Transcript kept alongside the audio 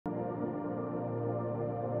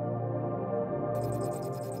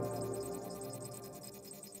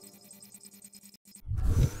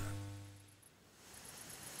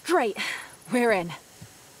Great, we're in.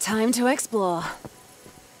 Time to explore.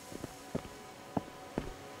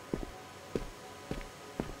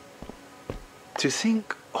 To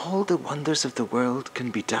think all the wonders of the world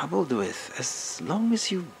can be dabbled with as long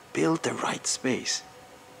as you build the right space.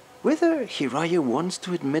 Whether Hiraya wants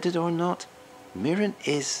to admit it or not, Mirren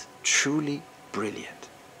is truly brilliant.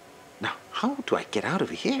 Now, how do I get out of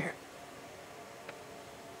here?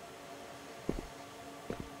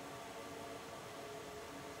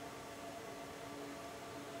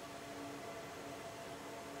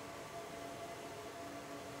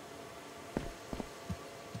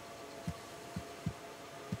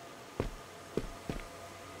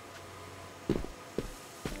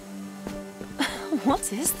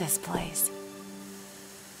 What is this place?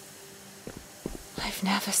 I've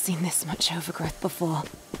never seen this much overgrowth before.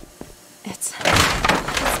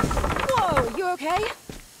 Whoa, you okay?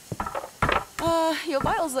 Your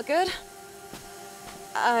vitals look good.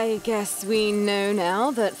 I guess we know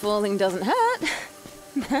now that falling doesn't hurt.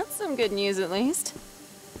 That's some good news, at least.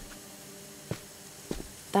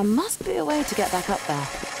 There must be a way to get back up there.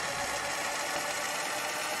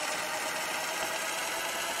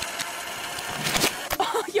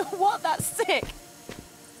 Oh, yo, what? That's sick!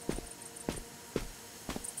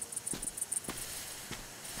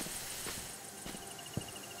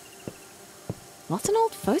 What's an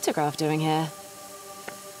old photograph doing here?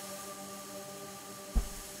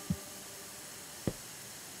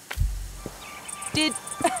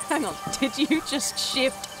 Hang on, did you just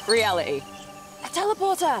shift reality? A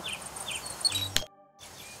teleporter!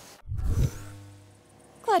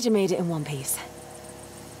 Glad you made it in one piece.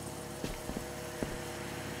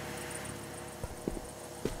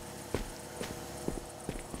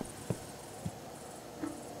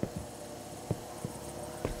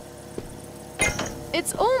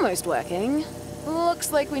 It's almost working.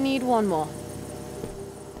 Looks like we need one more.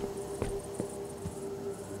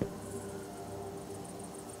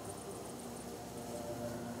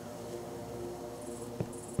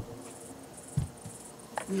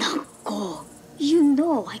 Nako, you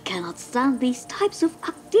know I cannot stand these types of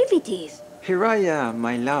activities. Hiraya,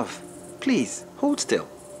 my love, please, hold still.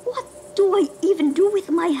 What do I even do with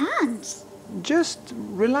my hands? Just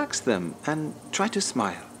relax them and try to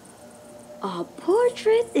smile. A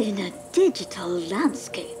portrait in a digital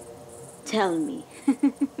landscape. Tell me,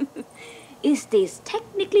 is this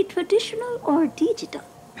technically traditional or digital?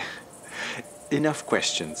 Enough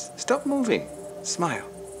questions. Stop moving. Smile.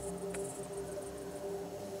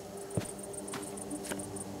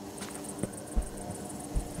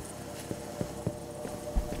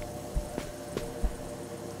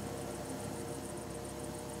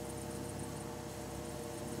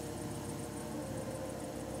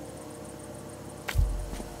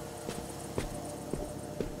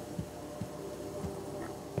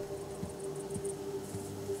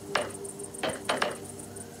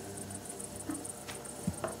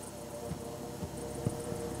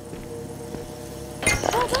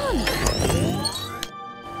 Well done!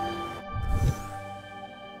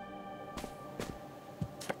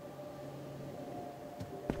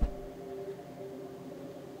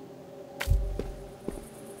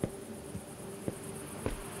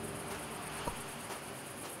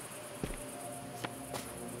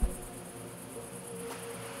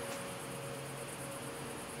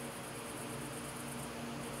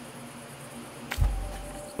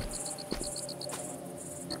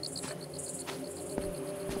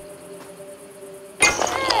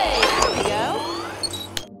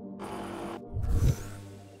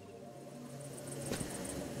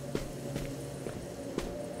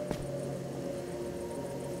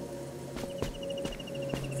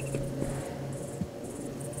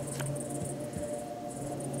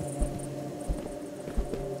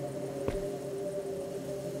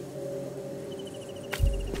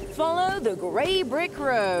 Follow the gray brick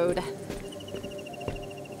road.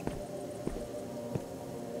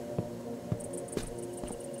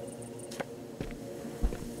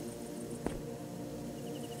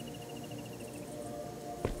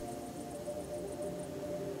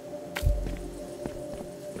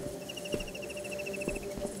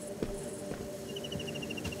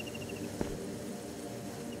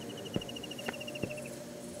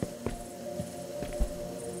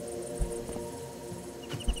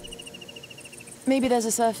 Maybe there's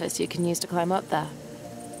a surface you can use to climb up there.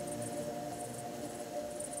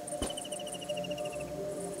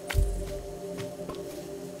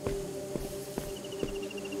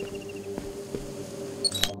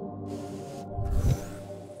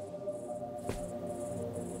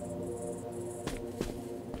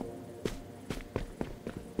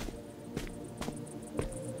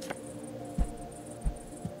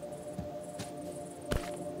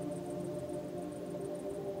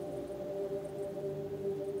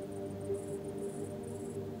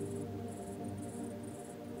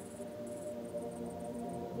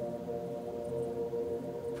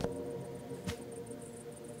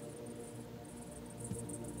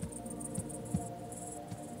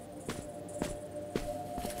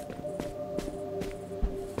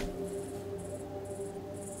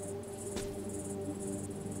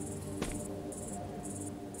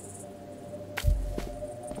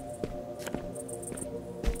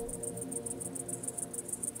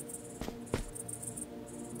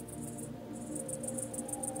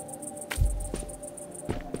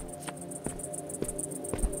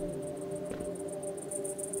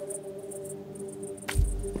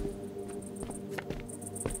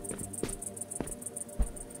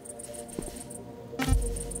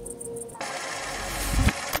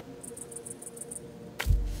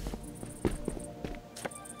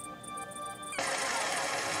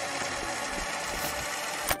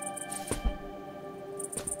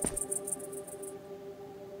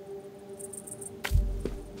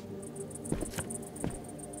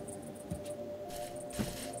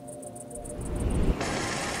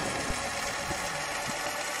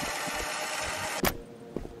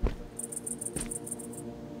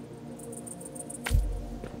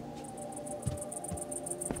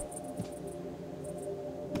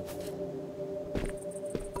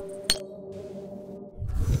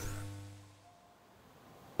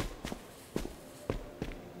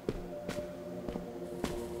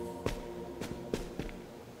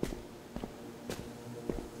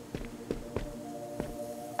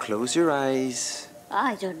 close your eyes.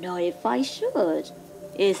 I don't know if I should.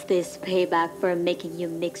 Is this payback for making you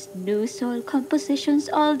mix new soil compositions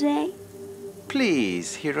all day?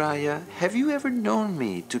 Please, Hiraya, have you ever known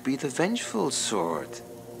me to be the vengeful sort?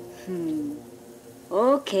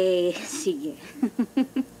 Okay, sige.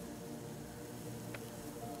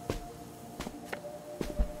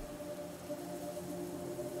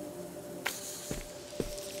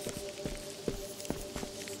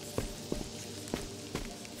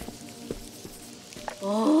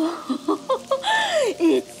 Oh,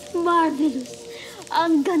 it's marvelous.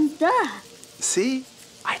 Ang ganda. See?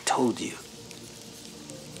 I told you.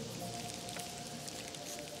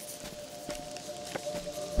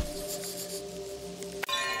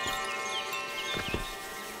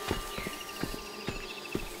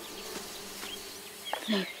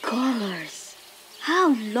 The colors.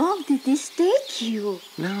 How long did this take you?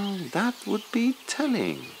 Now, that would be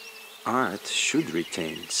telling. Art should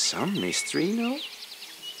retain some mystery, no?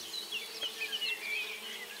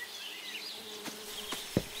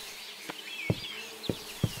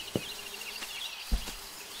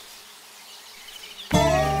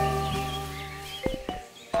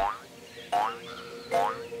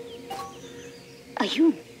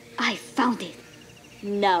 Ayun, I found it.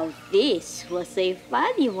 Now this was a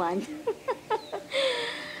funny one.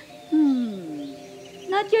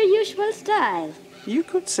 Not your usual style. You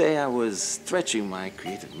could say I was stretching my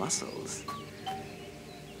creative muscles.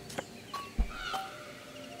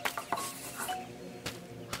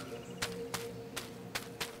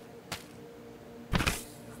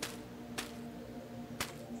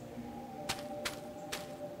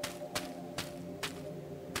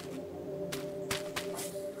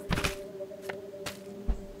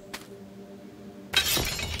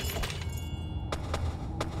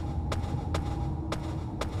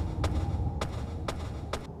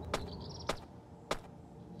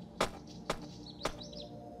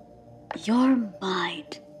 Your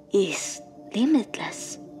mind is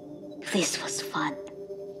limitless. This was fun.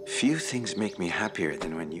 Few things make me happier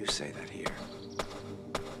than when you say that here.